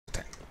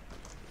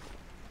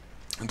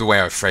the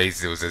way I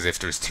phrased it was as if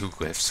there was two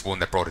glyphs, one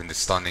that brought in the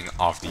stunning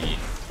of the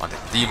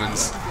undead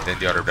demons, then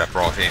the other that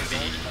brought in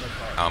the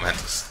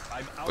elementals.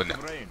 But no,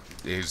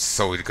 it was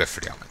solely the glyph for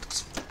the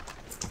elementals.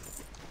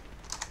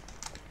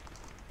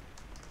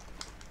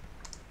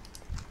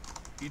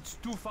 It's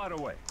too far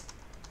away.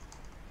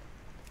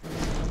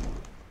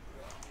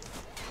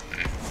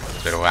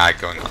 Bit of lag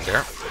going on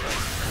there.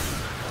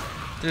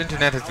 The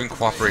internet has been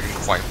cooperating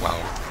quite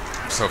well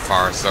so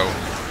far, so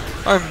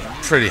I'm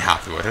pretty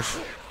happy with it.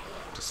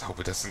 Just hope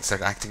it doesn't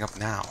start acting up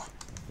now.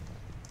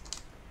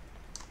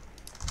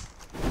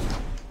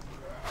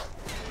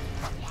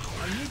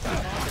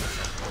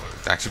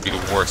 It'd actually be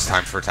the worst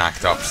time for it to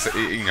act up, so,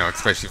 you know,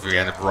 especially if we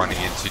end up running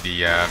into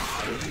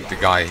the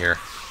guy here.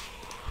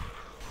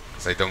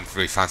 Because I don't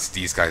really fancy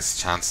these guys'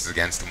 chances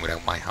against him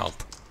without my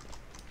help.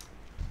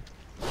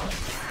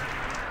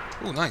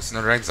 Ooh, nice,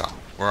 another exile.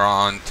 We're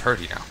on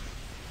 30 now.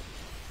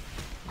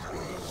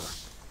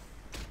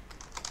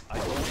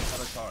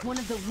 One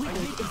of the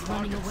wicked is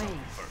running away.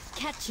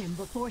 Catch him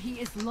before he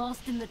is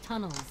lost in the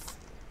tunnels.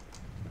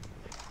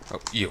 Oh,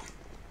 you.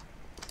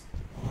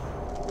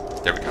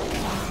 There we go.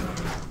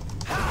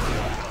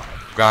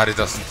 Glad it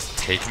doesn't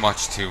take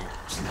much to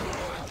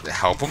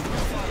help him,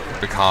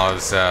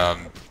 because it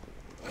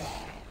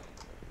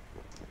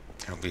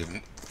would be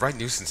a right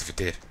nuisance if it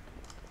did.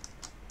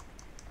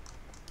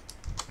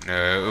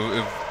 No, it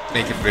would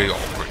make it really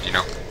awkward, you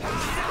know.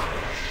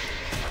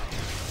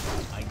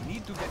 I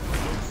need to get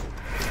close.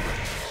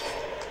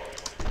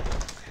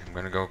 Okay, I'm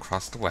gonna go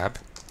across the web.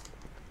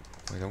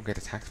 So I don't get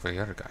attacked by the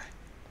other guy,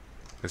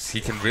 because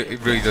he can it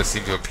really does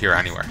seem to appear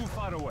anywhere. Too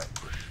far away.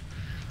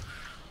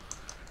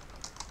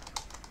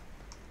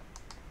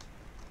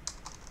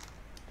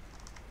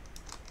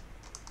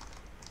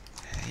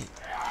 Hey,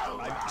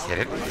 get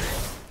it?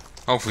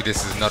 Hopefully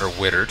this is another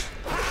withered.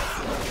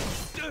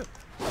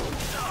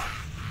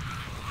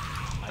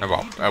 Oh,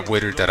 well, a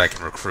withered that I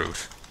can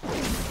recruit.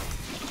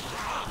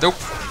 Nope.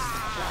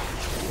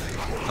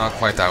 Not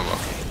quite that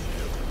lucky.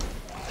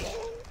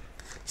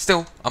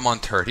 Still, I'm on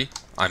 30.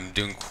 I'm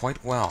doing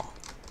quite well.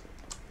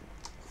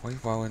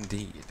 Quite well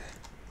indeed.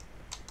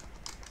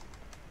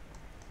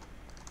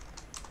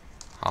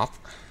 Hop.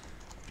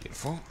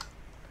 Beautiful.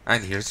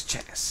 And here's a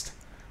chest.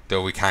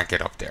 Though we can't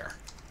get up there.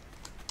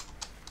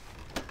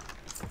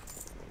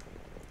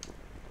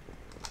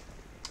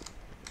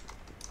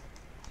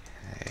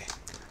 Okay.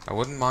 I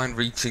wouldn't mind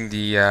reaching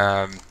the,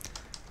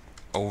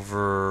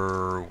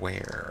 over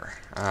where?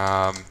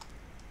 Well,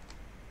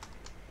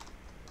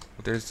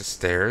 there's the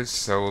stairs,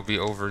 so we'll be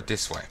over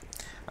this way.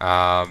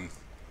 Mind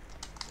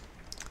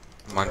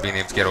being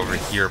able to get over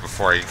here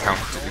before I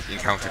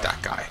encounter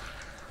that guy.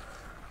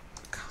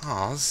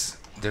 Because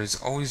there's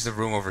always the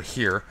room over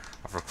here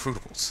of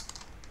recruitables.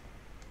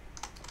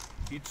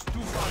 It's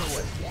too far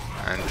away.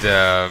 And,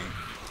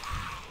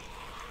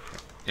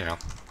 you know,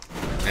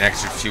 an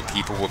extra few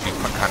people would be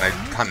kind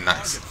of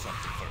nice.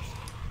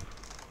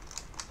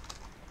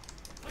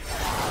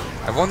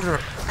 I wonder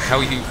how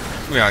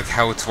like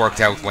how it's worked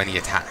out when he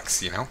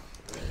attacks, you know?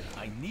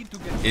 I need to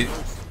get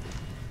close.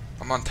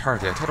 I'm on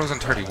 30. I thought I was on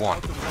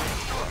 31.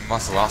 I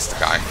must have lost the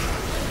guy.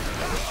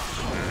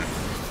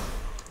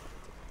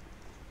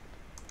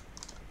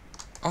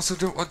 Also,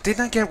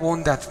 didn't I get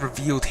one that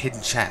revealed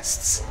hidden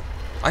chests?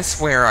 I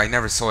swear I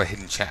never saw a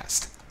hidden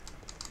chest.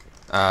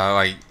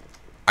 I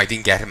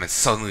didn't get him and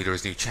suddenly there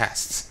was new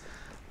chests.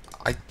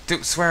 I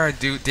swear I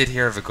did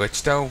hear of a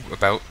glitch though,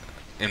 about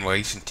in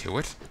relation to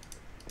it.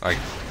 Like,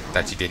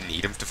 that you didn't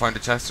need him to find a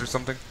chest or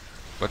something.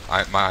 But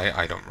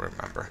I don't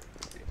remember.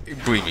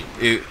 Believe me,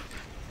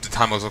 the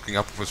time I was looking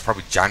up was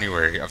probably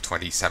January of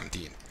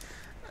 2017.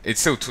 It's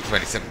still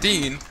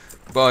 2017,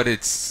 but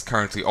it's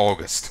currently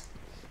August.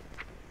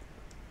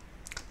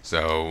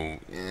 So,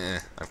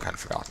 I've kind of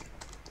forgotten.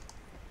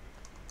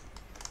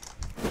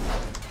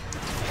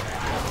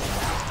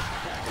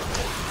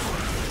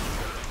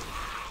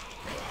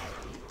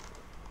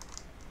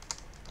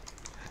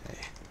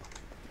 Okay.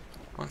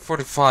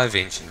 145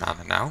 ancient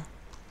mana now.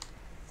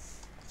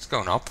 It's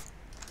going up.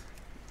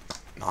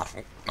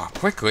 Not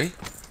quickly.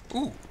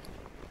 Ooh.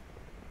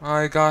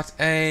 I got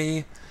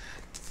a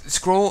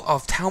scroll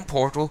of Town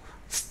Portal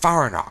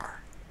Faranar.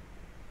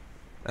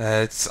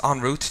 It's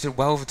en route to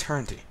Well of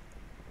Eternity.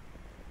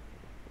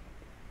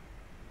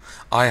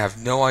 I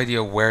have no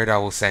idea where that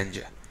will send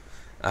you.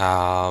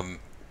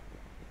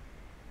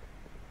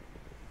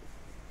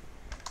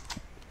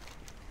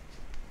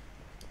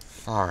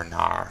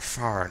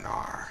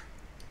 Faranar.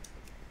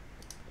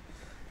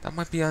 That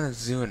might be on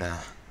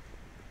Azuna.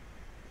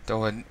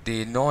 Though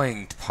the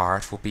annoying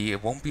part will be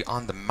it won't be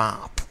on the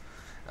map.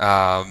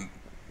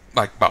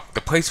 Like, well, the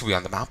place will be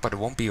on the map, but it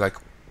won't be like,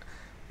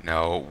 you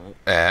know,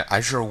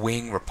 Azure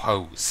Wing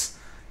Repose.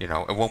 You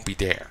know, it won't be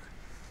there.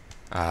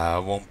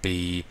 It won't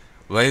be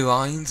Ley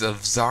Lines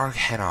of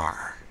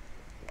Zarhenar.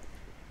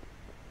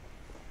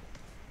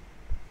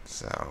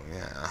 So,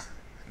 yeah.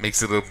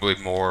 Makes it a little bit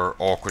more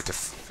awkward to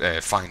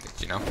find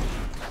it, you know?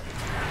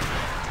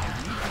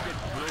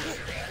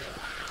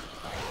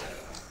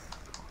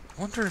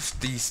 wonder if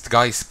these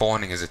guys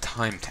spawning is a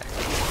time thing.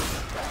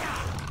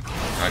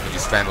 Like if you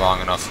spend long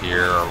enough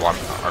here, or what,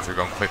 or if you're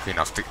going quickly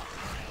enough to.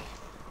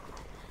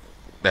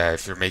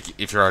 If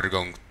you're either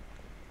going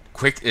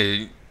quick,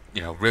 you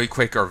know, really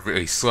quick or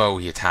really slow,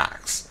 he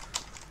attacks.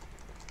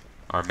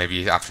 Or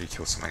maybe after you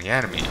kill so many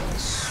enemies. I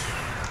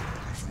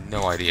have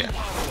no idea.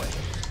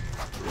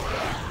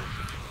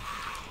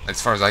 As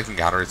far as I can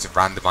gather, it's a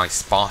randomized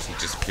spot he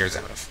just appears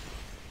out of.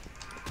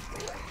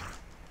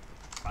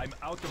 I'm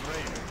out of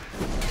range.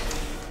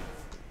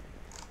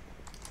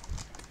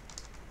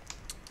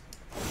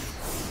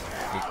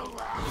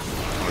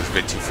 I was a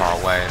bit too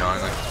far away,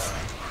 annoyingly.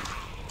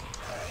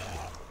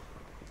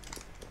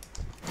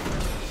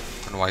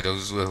 I don't know why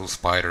those little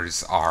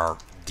spiders are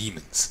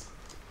demons.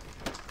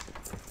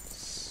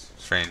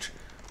 Strange.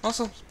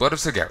 Also, Blood of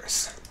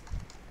Sargeras.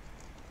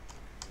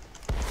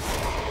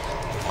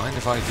 Mind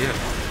if I do?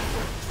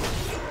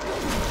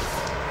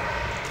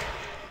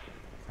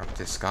 Grab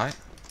this guy.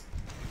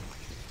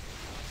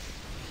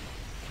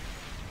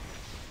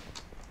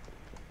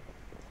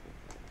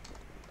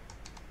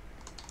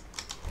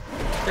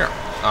 Here,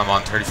 I'm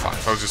on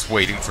 35. I was just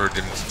waiting for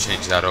them to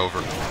change that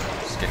over.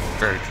 Just getting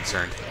very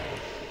concerned.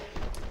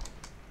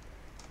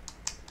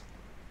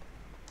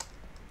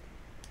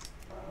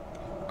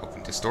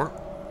 Open this door.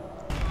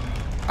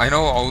 I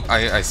know I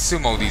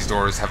assume all these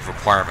doors have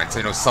requirements.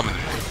 I know some of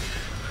them do.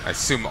 I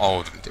assume all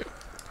of them do.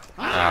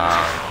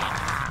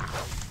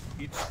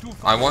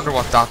 I wonder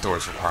what that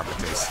door's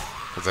requirement is,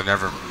 because I've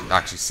never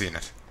actually seen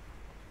it.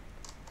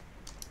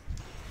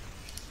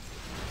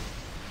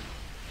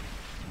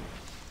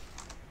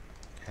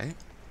 Okay.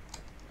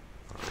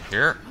 Over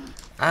here.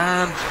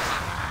 And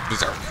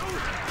Berserk.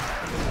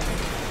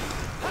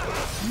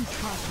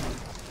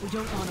 We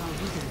don't want our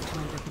leader to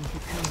end up in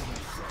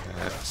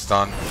cocoons.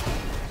 Stun.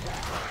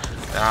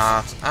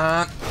 That,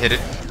 and hit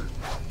it.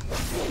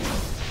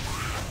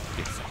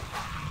 Beautiful.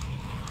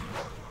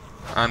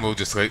 And we'll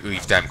just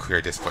leave them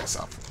clear this place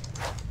up.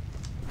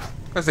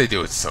 Because they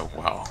do it so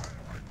well.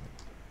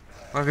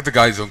 Look at the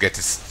guys who don't get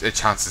a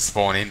chance to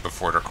spawn in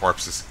before their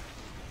corpses.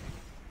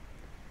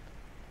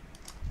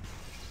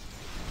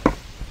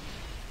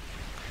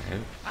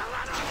 Okay.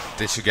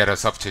 This should get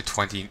us up to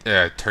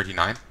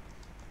 39.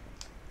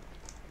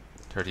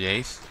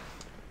 38.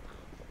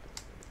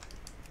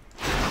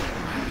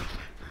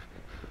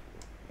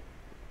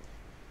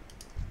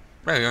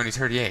 Really, only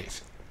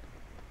 38.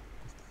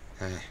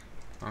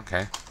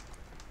 Okay.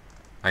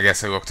 I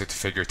guess I looked at the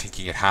figure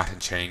thinking it hadn't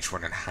changed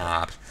when it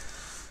had.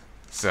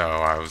 So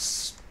I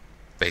was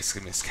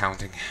basically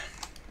miscounting.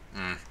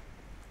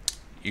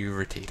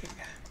 Irritating.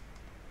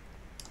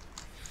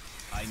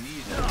 I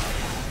need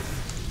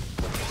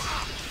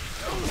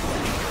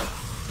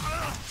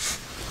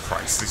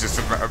Christ, there's just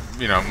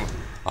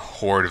a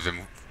horde of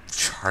them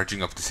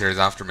charging up the stairs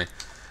after me.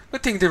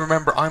 Good thing they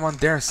remember I'm on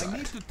their I side.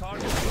 need to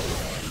target.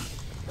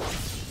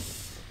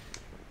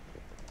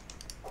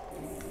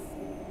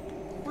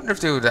 I wonder if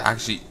they would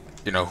actually,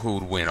 who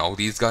would win, all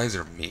these guys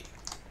or me?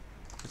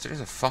 Because there's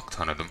a fuck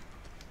ton of them.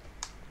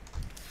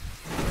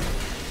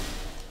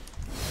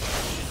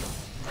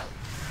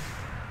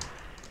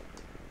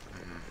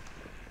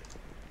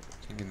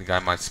 Thinking the guy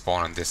might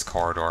spawn on this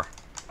corridor.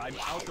 I'm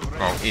out of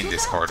range. Oh, in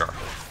this corridor.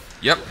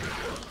 Yep.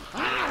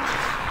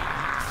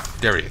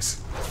 There he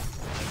is.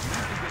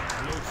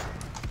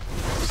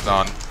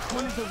 Stun.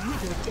 One of the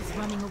wizards is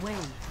running away.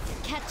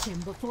 Catch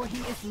him before he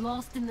is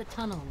lost in the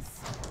tunnels.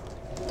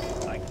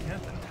 I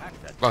can't attack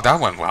that. Well, that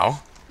went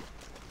well.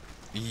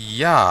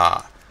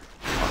 Yeah.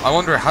 I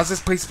wonder, has this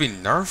place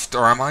been nerfed,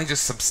 or am I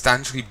just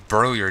substantially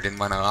burlier than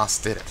when I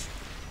last did it?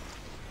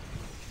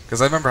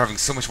 Because I remember having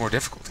so much more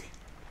difficulty.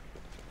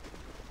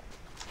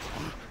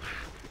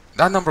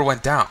 That number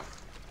went down.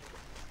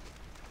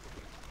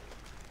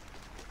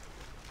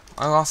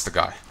 I lost the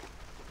guy.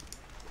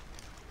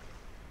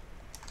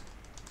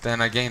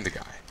 Then I gained the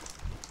guy.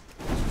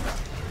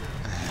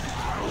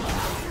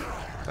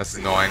 That's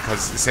annoying,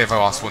 because say if I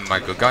lost one of my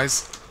good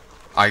guys,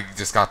 I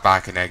just got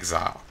back in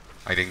exile.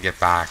 I didn't get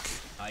back,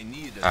 I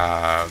need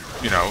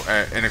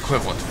an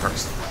equivalent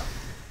person.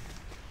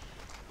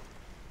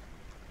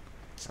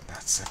 So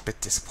that's a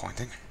bit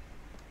disappointing.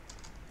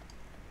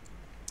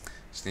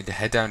 Just need to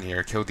head down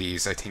here, kill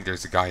these. I think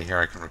there's a guy here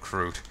I can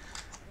recruit.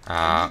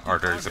 Or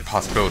there's a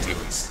possibility at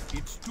least.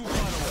 It's too far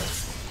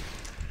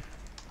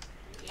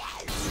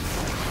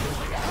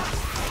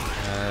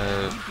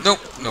away. Nope,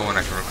 no one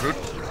I can recruit.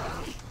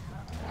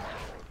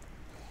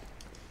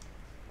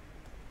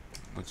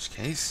 In which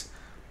case,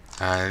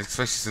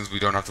 especially since we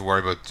don't have to worry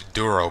about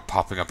Duro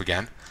popping up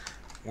again,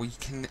 we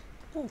can...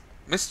 Oh,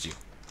 missed you.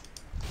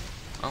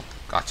 Oh,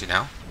 got you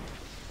now.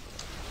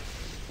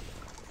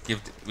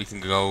 We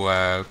can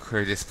go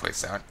clear this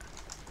place out.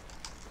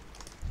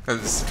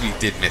 Because we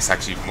did miss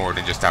actually more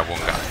than just that one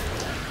guy.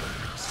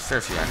 There's a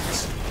fair few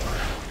enemies.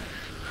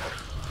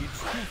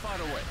 It's too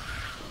far away.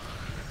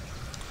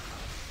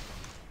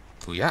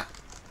 Booyah.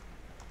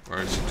 Or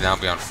it should now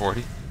be on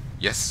 40.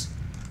 Yes.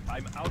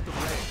 I'm out of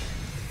range.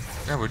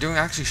 Yeah, we're doing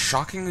actually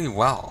shockingly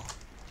well.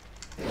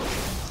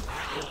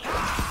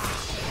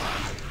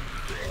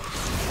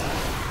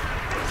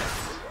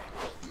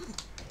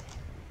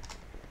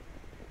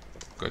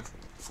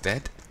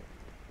 dead.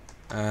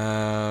 Okay,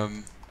 I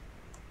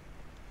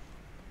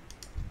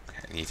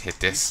need to hit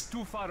this.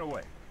 Too far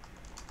away.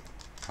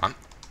 Come on.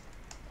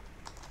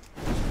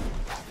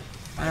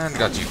 And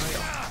got you to go.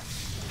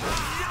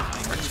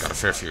 I just got a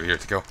fair few here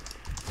to go.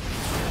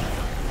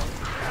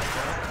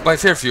 By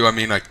fair few, I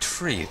mean like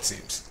 3, it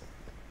seems.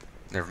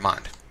 Never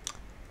mind.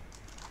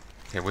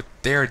 Okay, with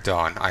they're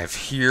done, I have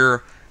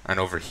here and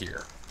over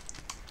here.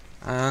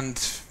 And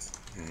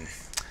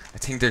I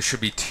think there should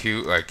be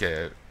 2, like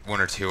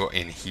 1 or 2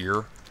 in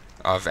here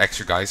of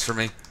extra guys for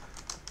me.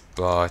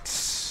 But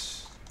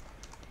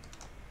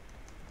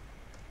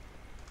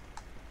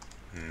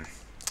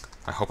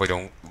I hope I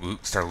don't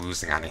start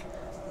losing any.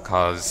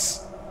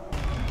 Because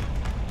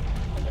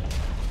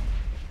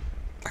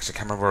actually, I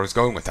can't remember where I was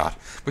going with that.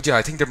 But yeah,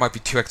 I think there might be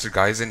 2 extra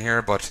guys in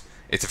here, but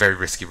it's a very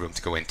risky room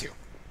to go into.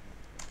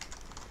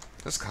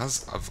 Just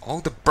because of all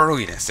the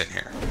burliness in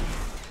here.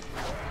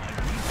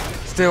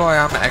 Still, I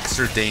am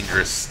extra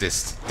dangerous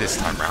this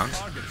time round.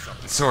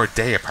 And so are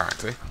they,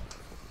 apparently.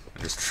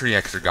 And there's 3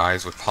 extra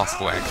guys with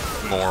possible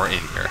more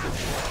in here.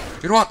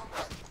 You know what?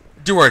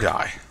 Do or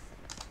die.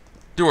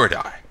 Do or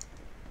die.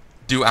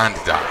 Do and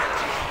die.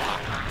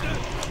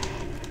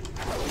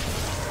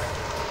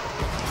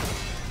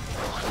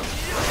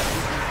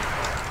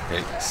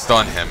 Okay,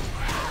 stun him.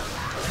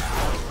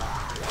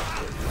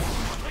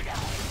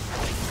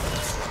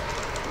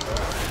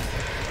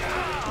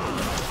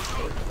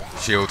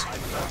 Shield.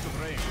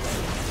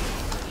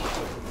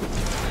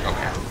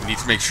 Okay, we need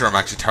to make sure I'm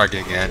actually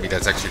targeting an enemy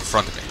that's actually in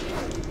front of me.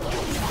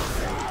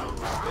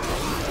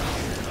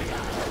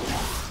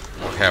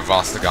 Okay, I've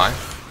lost the guy.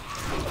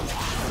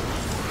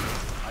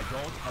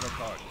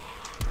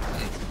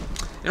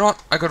 You know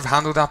what? I could have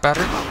handled that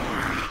better.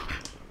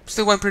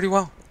 Still went pretty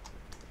well.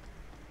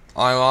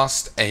 I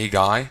lost a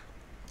guy.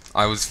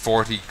 I was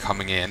 40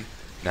 coming in.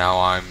 Now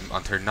I'm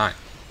on 39.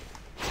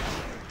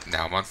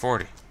 Now I'm on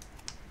 40.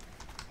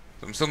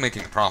 So I'm still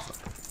making a profit.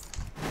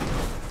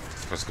 I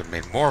suppose I could have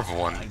made more of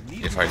one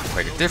if I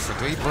played it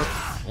differently, but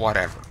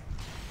whatever.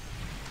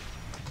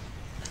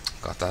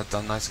 Got that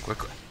done nice and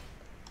quickly.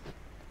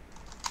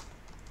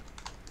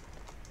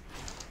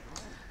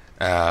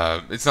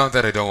 It's not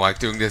that I don't like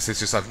doing this, it's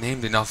just I've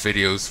named enough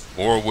videos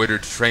more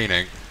Withered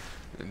Training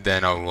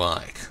than I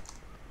like.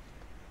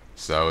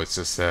 So it's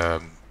just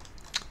it'd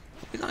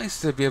be nice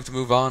to be able to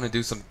move on and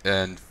do some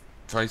and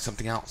try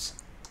something else.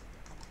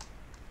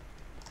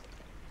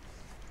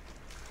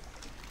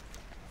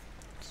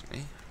 That's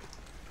me.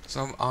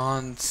 So I'm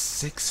on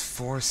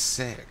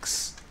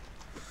 646.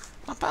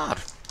 Not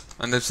bad.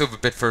 And there's still a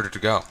bit further to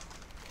go.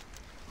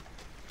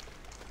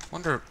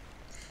 Wonder.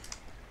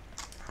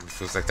 It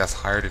feels like that's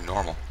higher than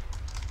normal.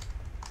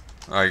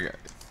 Like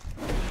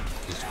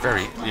it's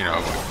very, you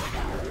know.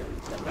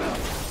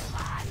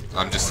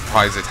 I'm just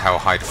surprised at how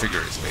high the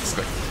figure is,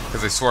 basically.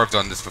 Because I swore I've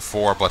done this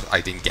before, but I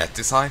didn't get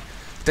this high.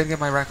 But then again,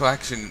 my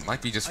recollection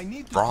might be just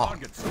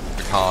wrong.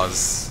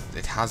 Because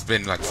it has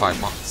been like 5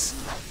 months.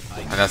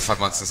 And that's 5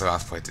 months since I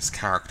last played this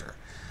character.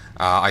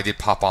 I did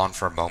pop on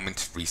for a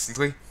moment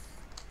recently.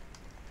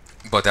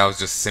 But that was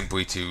just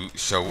simply to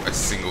show a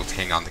single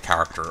thing on the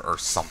character or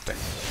something.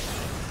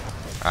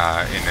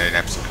 In an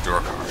episode of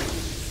Warcraft.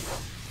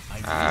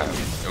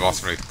 It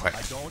wasn't really to play.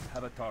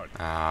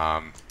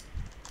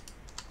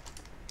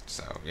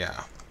 So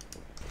yeah,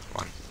 come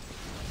on,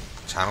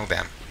 channel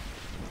them.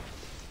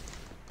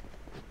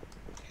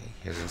 Okay,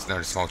 here's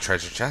another small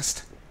treasure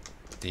chest.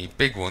 The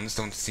big ones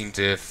don't seem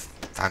to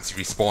fancy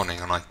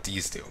respawning unlike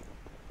these do.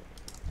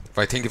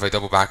 If I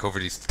double back over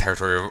this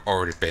territory I've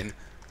already been,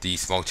 the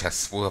small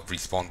chests will have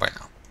respawned by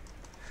now.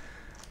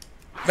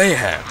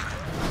 Mayhem.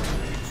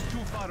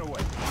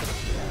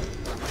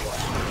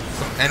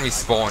 Some enemies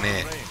spawn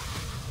in.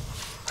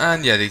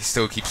 And yeah, they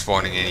still keep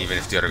spawning in even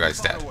if the other guy's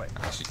dead.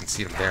 Actually, you can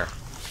see them there.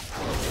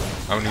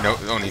 I only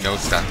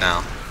noticed that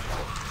now.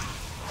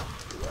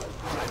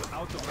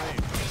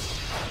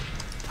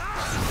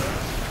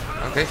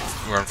 Okay,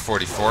 we're on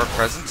 44 at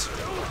present.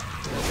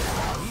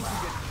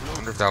 I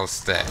wonder if that will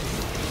stay.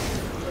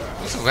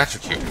 He's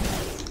electrocuted.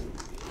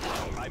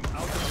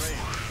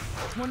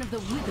 One of the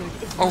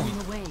withered is running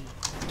away.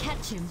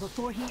 Catch him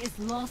before he is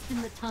lost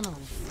in the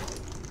tunnels.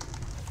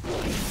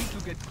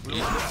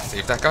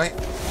 Save that guy.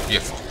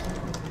 Beautiful.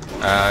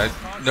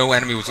 No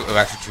enemy was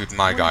electrocuting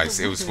my guys.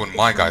 It was one of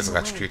my guys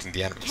electrocuting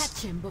the enemies.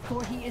 Catch him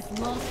before he is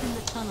lost in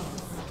the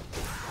tunnels.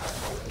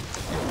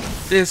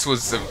 This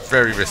was a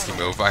very risky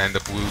move. I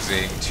ended up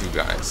losing 2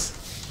 guys.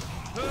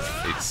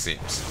 It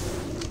seems.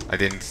 I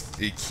didn't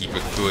keep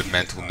a good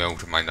mental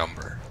note of my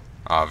number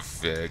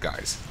of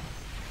guys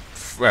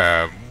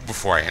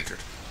before I entered.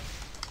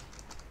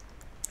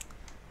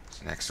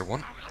 There's an extra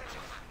one.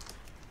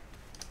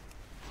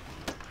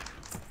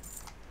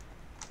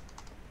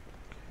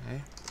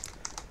 Okay.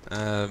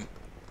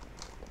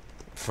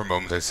 For a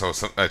moment, I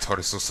thought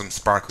I saw some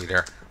sparkly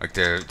there, like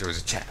there was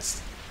a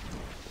chest.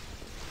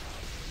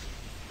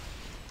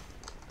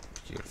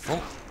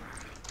 Beautiful.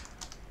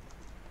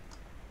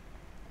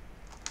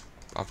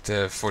 Up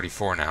to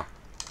 44 now.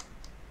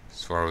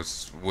 So I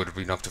would have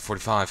been up to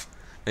 45.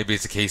 Maybe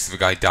it's a case of a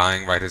guy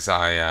dying right as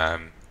I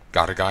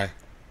got a guy.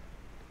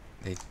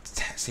 They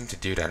seem to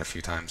do that a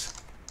few times.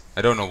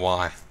 I don't know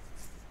why.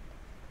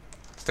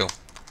 Still,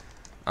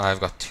 I've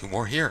got 2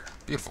 more here.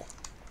 Beautiful.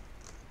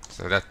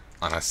 So that,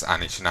 unless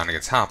any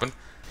shenanigans happen,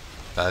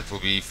 that will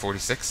be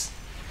 46.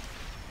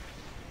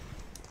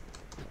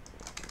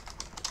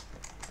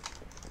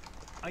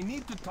 I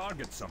need to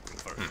target something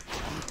first.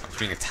 I was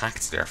being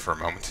attacked there for a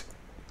moment.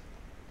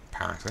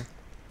 Apparently.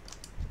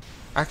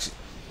 Actually,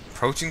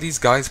 approaching these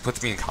guys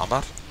puts me in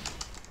combat.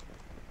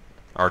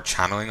 Or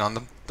channeling on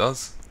them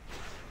does.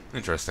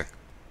 Interesting.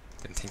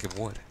 Didn't think it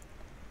would.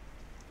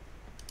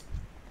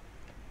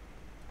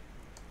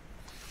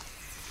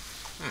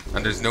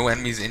 And there's no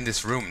enemies in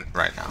this room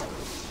right now.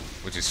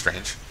 Which is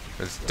strange.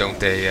 Because don't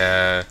they,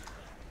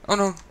 Oh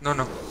no, no,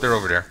 no. They're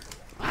over there.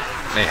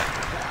 Mayhem.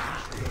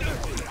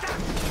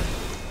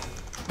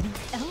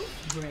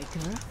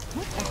 Elfbreaker?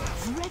 What a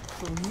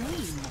dreadful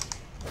name.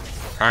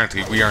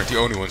 Apparently, we aren't the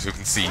only ones who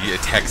can see a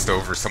text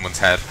over someone's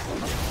head.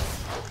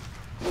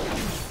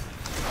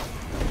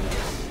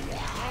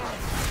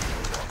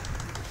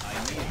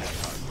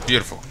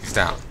 Beautiful, he's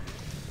down.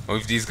 I'll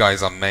leave these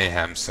guys on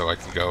Mayhem so I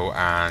can go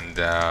and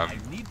I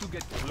need to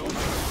get closer.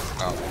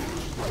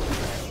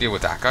 deal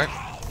with that guy.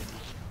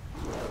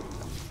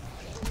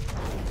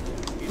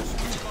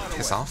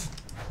 Piss off.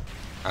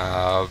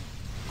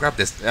 Grab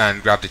this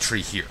and grab the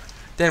tree here.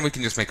 Then we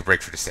can just make a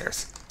break for the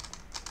stairs.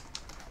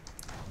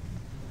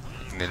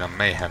 And then on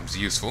Mayhem's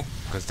useful,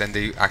 because then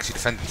they actually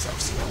defend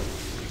themselves.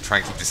 And try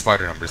and keep the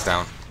spider numbers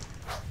down.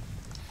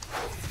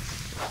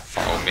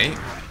 Follow me.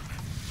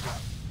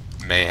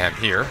 Mayhem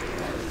here.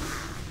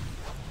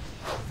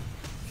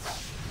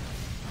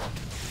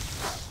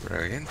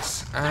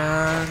 Brilliant.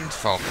 And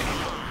follow me.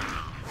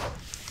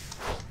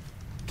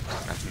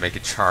 I have to make a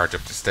charge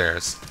up the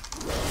stairs.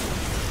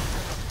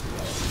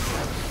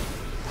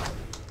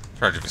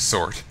 Charge of a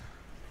sort.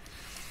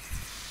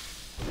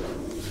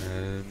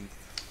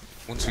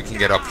 Once we can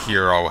get up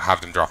here, I'll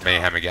have them drop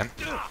Mayhem again.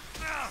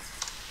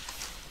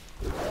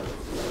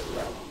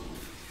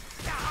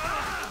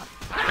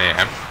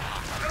 Mayhem.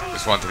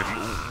 Just wanted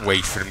to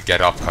wait for them to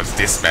get up because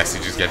this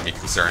message is getting me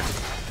concerned.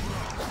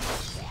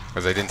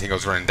 Because I didn't think I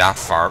was running that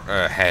far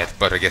ahead,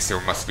 but I guess they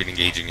must have been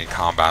engaging in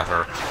combat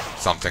or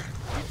something.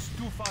 It's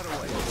too far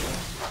away.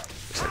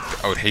 So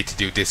I would hate to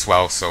do this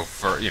well, so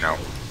for, you know,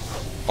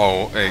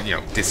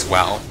 this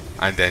well,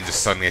 and then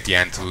just suddenly at the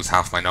end to lose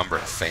half my number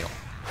and fail.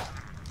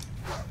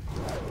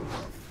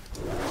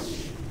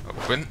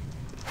 Open.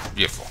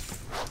 Beautiful.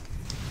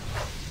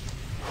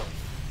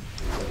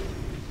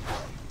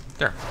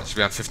 There, that should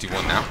be on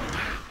 51 now.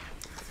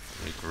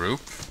 Regroup.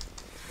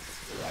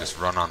 Just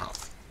run on up.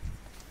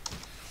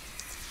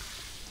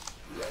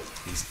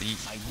 Please be.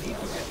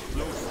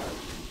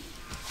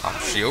 Top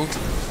shield.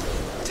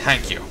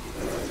 Thank you.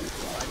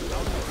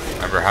 I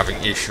remember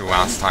having issue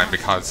last time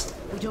because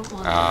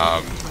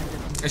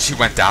she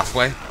went that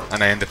way,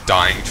 and I ended up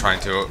dying trying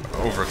to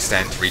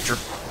overextend to reach her.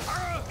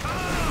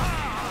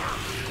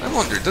 I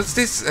wonder, does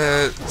this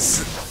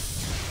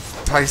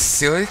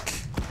Tycilic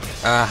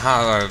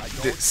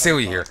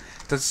Silly here,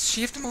 does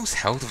she have the most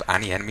health of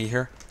any enemy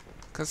here?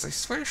 Because I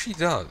swear she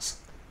does.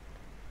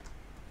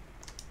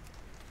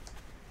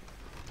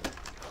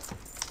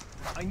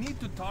 I need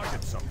to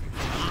target something.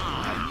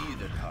 I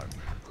need a target.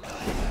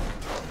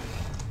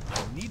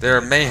 Their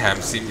mayhem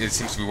it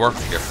seems to be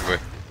working differently.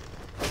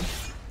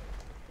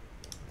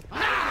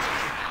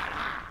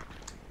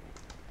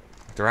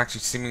 They're actually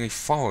seemingly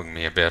following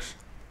me a bit.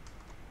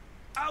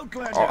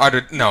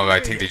 Or no, I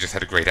think they just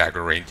had a great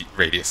aggro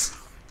radius.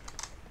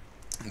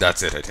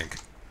 That's it, I think.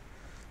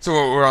 So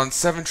we're on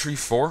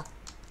 734.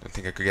 Don't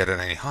think I could get it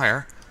any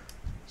higher.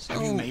 So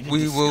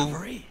we will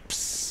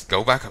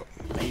go back home.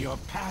 May your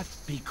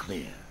path be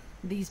clear.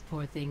 These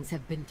poor things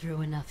have been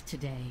through enough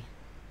today.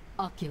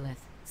 Oculus,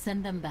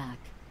 send them back.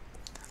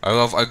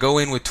 I go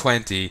in with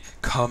 20,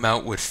 come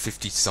out with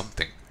 50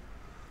 something.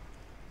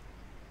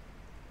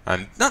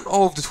 And not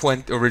all of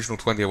the original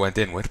 20 I went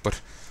in with, but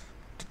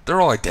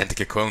they're all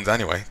identical clones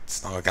anyway.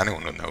 It's not like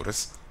anyone will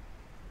notice.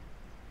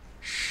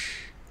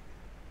 Shh.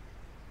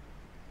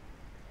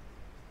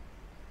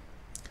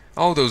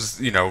 All those,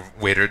 you know,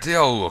 withered, they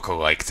all look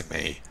alike to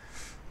me.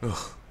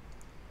 Ugh.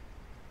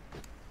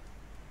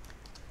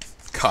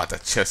 God,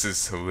 that chest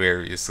is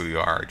hilariously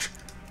large.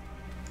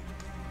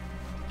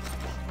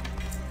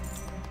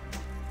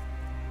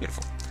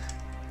 Beautiful.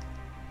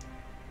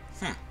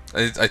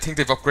 I think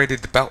they've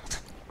upgraded the belt.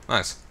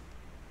 Nice.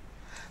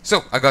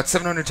 So, I got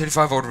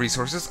 735 auto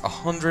resources,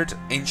 100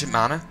 ancient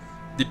mana,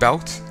 the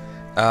belt,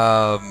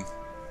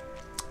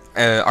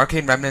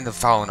 arcane remnant of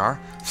Fal'anar,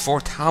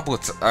 4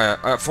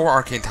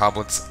 arcane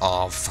tablets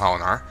of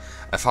Fal'anar,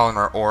 a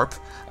Fal'anar orb,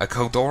 a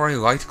Kodori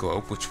light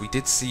globe, which we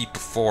did see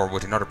before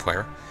with another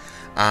player,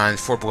 and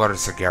 4 blood of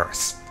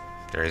Sargeras.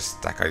 There's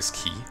that guy's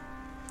key.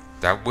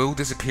 That will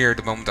disappear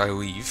the moment I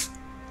leave,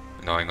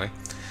 annoyingly.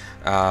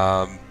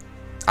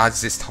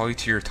 Adds this tie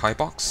to your tie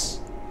box.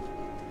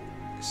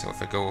 So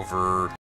if I go over